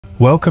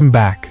Welcome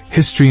back,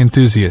 history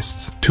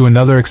enthusiasts, to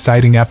another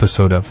exciting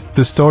episode of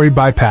The Story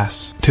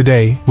Bypass.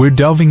 Today, we're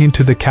delving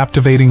into the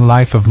captivating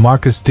life of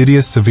Marcus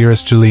Didius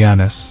Severus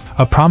Julianus,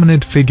 a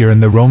prominent figure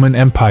in the Roman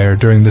Empire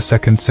during the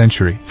 2nd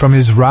century. From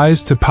his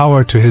rise to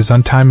power to his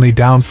untimely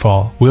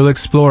downfall, we'll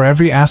explore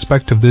every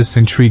aspect of this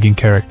intriguing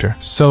character.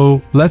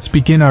 So, let's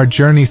begin our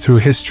journey through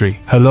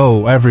history.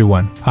 Hello,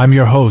 everyone. I'm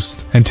your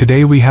host, and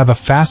today we have a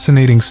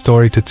fascinating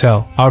story to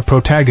tell. Our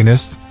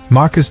protagonist,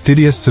 Marcus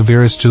Didius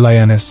Severus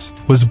Julianus,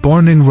 was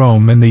born in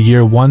Rome in the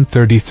year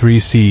 133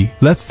 CE.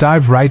 Let's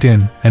dive right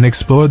in and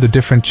explore the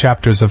different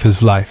chapters of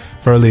his life.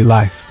 Early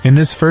life. In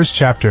this first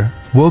chapter,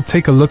 we'll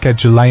take a look at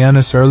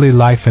Julianus' early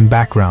life and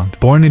background.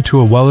 Born into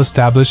a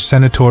well-established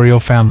senatorial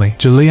family,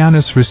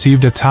 Julianus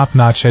received a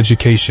top-notch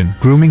education,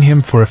 grooming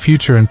him for a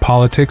future in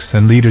politics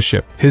and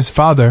leadership. His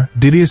father,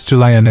 Didius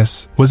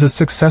Julianus, was a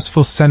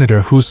successful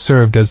senator who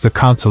served as the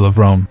consul of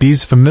Rome.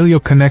 These familial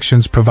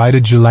connections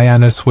provided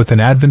Julianus with an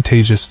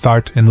advantageous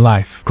start in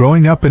life.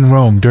 Growing up in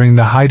Rome during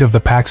the height of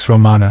the Pax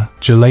Romana,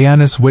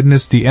 Julianus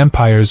witnessed the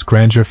empire's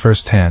grandeur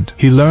firsthand.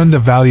 He learned the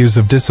values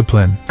of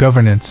discipline,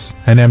 governance,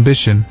 and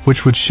ambition,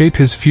 which would shape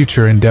his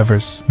future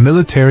endeavors.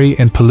 Military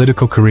and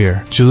political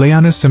career.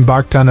 Julianus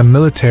embarked on a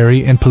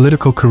military and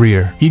political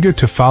career, eager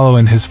to follow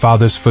in his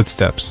father's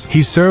footsteps.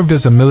 He served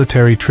as a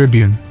military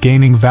tribune,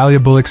 gaining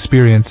valuable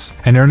experience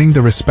and earning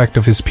the respect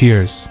of his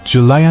peers.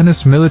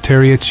 Julianus'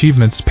 military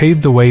achievements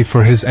paved the way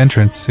for his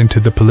entrance into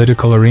the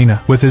political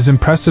arena. With his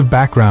impressive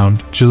background,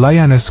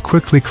 Julianus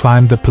quickly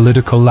climbed the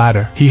political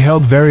ladder. He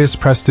held various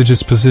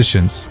prestigious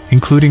positions,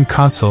 including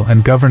consul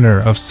and governor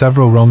of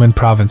several Roman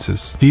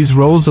provinces. These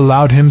roles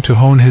allowed him to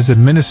hone his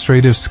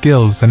administrative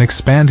skills and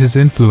expand his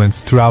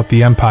influence throughout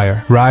the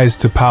empire. Rise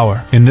to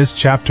power. In this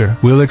chapter,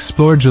 we'll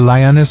explore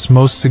Julianus'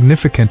 most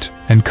significant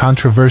and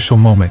controversial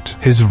moment,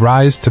 his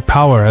rise to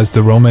power as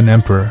the Roman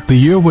emperor. The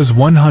year was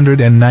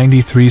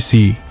 193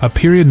 CE, a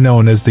period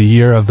known as the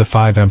Year of the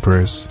Five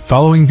Emperors.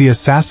 Following the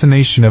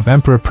assassination of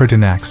Emperor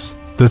Pertinax,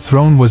 the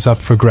throne was up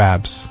for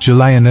grabs.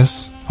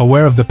 Julianus,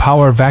 aware of the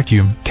power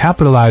vacuum,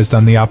 capitalized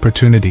on the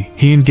opportunity.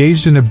 He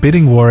engaged in a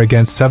bidding war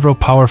against several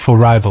powerful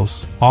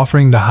rivals,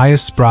 offering the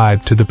highest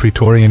bribe to the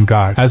Praetorian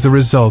Guard. As a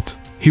result,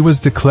 he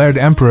was declared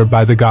emperor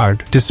by the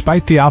Guard.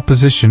 Despite the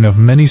opposition of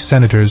many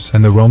senators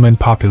and the Roman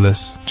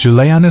populace,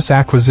 Julianus'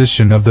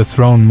 acquisition of the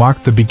throne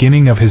marked the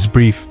beginning of his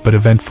brief but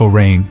eventful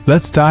reign.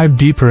 Let's dive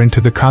deeper into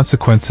the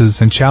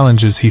consequences and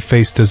challenges he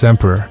faced as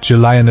emperor.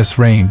 Julianus'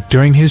 reign.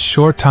 During his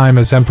short time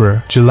as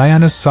emperor,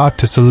 Julianus sought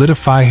to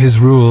solidify his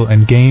rule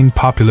and gain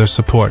popular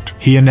support.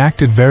 He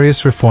enacted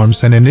various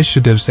reforms and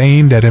initiatives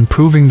aimed at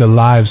improving the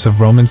lives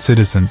of Roman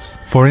citizens.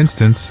 For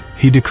instance,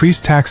 he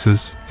decreased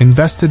taxes,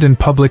 invested in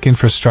public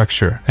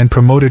infrastructure, and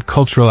promoted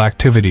cultural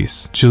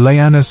activities.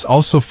 Julianus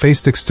also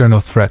faced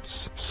external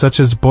threats, such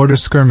as border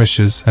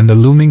skirmishes and the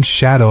looming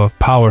shadow of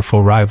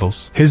powerful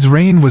rivals. His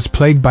reign was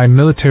plagued by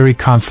military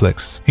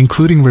conflicts,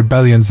 including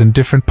rebellions in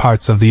different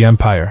parts of the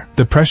empire.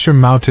 The pressure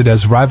mounted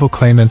as rival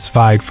claimants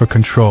vied for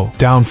control.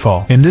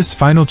 Downfall. In this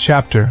final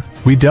chapter,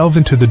 we delve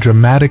into the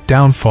dramatic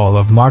downfall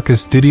of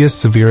Marcus Didius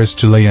Severus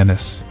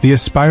Julianus. The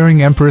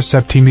aspiring Emperor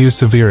Septimius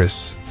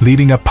Severus,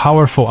 leading a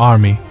powerful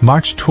army,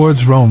 marched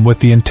towards Rome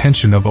with the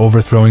intention of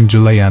overthrowing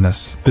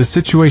Julianus. The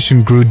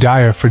situation grew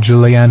dire for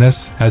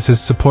Julianus as his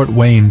support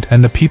waned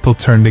and the people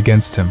turned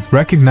against him.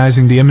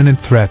 Recognizing the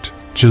imminent threat,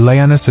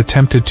 Julianus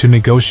attempted to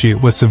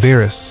negotiate with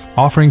Severus,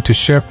 offering to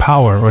share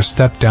power or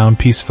step down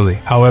peacefully.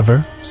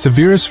 However,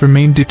 Severus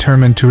remained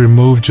determined to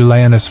remove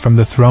Julianus from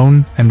the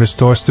throne and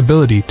restore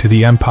stability to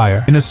the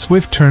empire. In a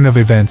swift turn of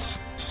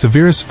events,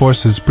 Severus'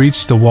 forces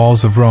breached the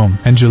walls of Rome,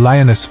 and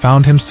Julianus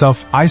found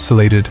himself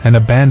isolated and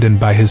abandoned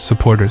by his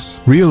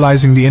supporters.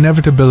 Realizing the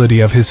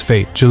inevitability of his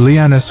fate,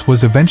 Julianus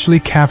was eventually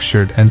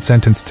captured and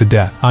sentenced to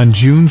death. On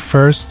June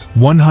 1,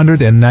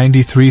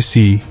 193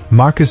 CE,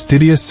 Marcus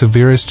Didius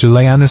Severus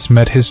Julianus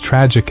met his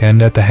tragic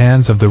end at the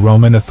hands of the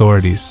Roman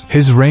authorities.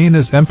 His reign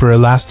as emperor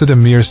lasted a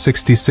mere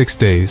 66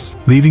 days,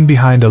 leaving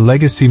behind a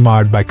legacy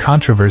marred by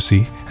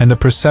controversy and the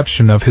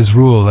perception of his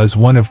rule as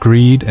one of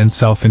greed and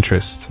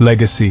self-interest.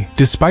 Legacy.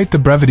 Despite the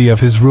brevity of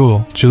his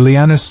rule,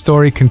 Julianus'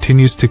 story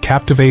continues to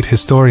captivate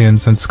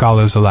historians and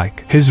scholars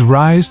alike. His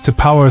rise to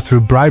power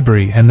through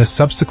bribery and the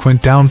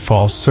subsequent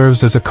downfall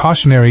serves as a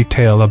cautionary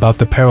tale about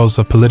the perils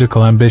of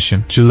political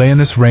ambition.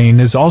 Julianus' reign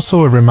is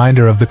also a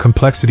reminder of the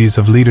complexities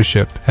of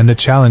leadership and the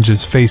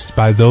challenges faced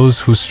by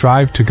those who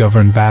strive to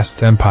govern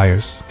vast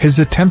empires. His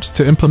attempts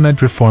to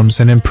implement reforms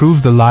and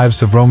improve the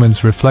lives of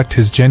Romans reflect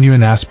his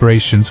genuine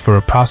aspirations for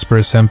a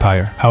prosperous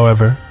empire.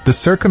 However, the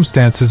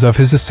circumstances of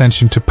his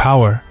ascension to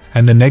power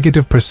and the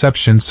negative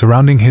perceptions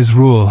surrounding his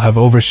rule have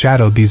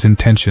overshadowed these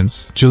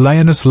intentions.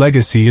 Julianus'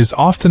 legacy is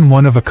often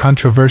one of a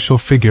controversial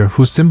figure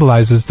who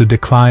symbolizes the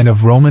decline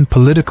of Roman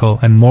political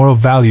and moral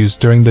values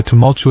during the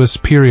tumultuous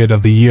period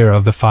of the Year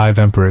of the Five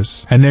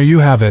Emperors. And there you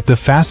have it, the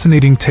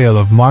fascinating tale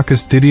of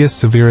Marcus Didius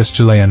Severus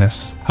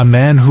Julianus, a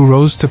man who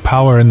rose to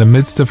power in the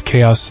midst of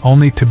chaos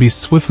only to be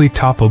swiftly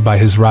toppled by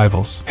his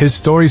rivals. His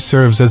story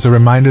serves as a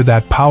reminder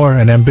that power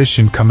and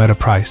ambition come at a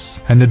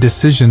price, and the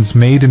decisions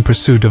made in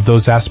pursuit of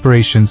those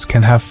aspirations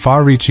can have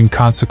far-reaching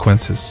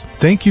consequences.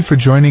 Thank you for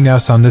joining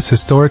us on this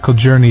historical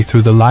journey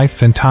through the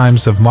life and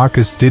times of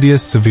Marcus Didius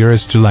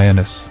Severus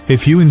Julianus.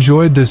 If you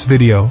enjoyed this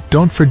video,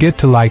 don't forget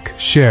to like,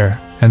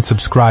 share, and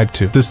subscribe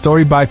to The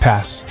Story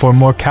Bypass for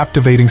more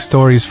captivating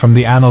stories from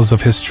the annals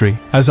of history.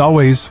 As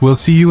always, we'll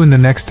see you in the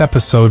next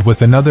episode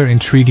with another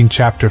intriguing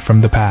chapter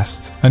from the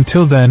past.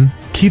 Until then,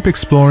 keep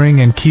exploring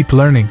and keep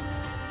learning.